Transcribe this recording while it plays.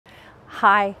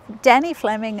Hi, Danny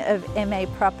Fleming of MA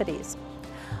Properties.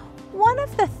 One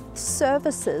of the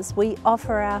services we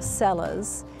offer our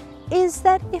sellers is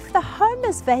that if the home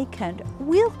is vacant,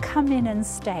 we'll come in and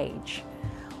stage.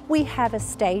 We have a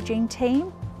staging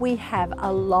team, we have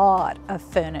a lot of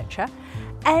furniture,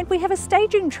 and we have a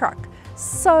staging truck.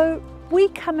 So we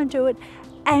come and do it,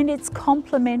 and it's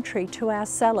complimentary to our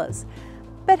sellers.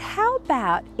 But how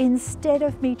about, instead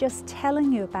of me just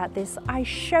telling you about this, I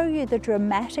show you the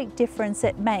dramatic difference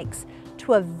it makes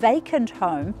to a vacant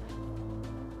home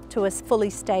to a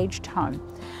fully staged home.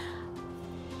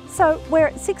 So we're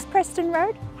at 6 Preston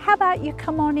Road. How about you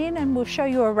come on in and we'll show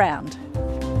you around.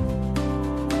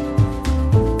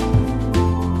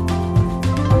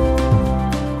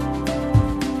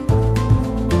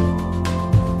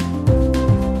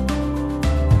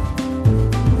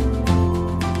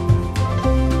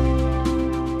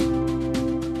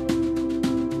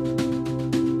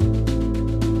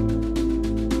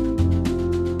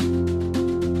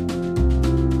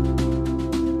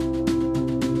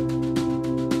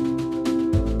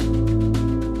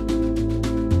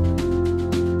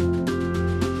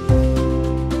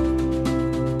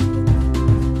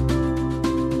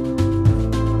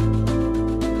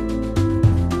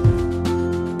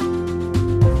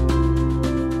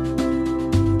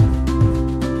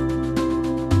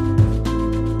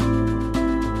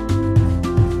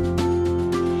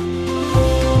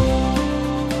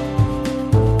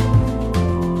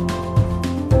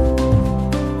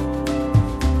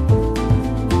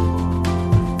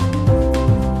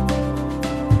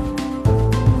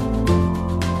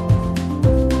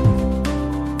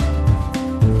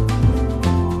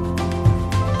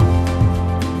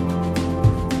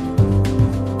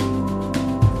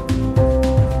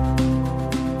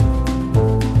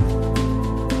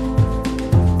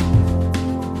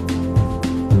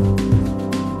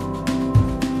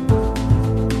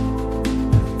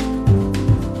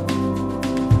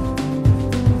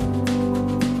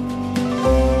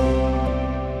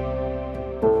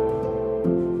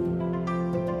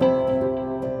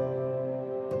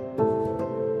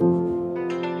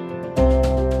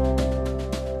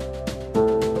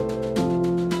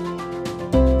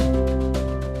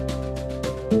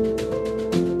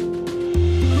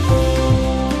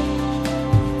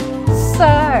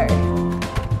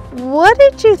 What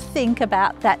did you think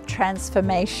about that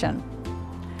transformation?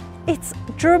 It's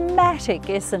dramatic,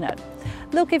 isn't it?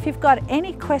 Look, if you've got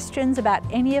any questions about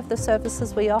any of the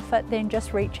services we offer, then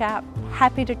just reach out.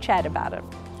 Happy to chat about it.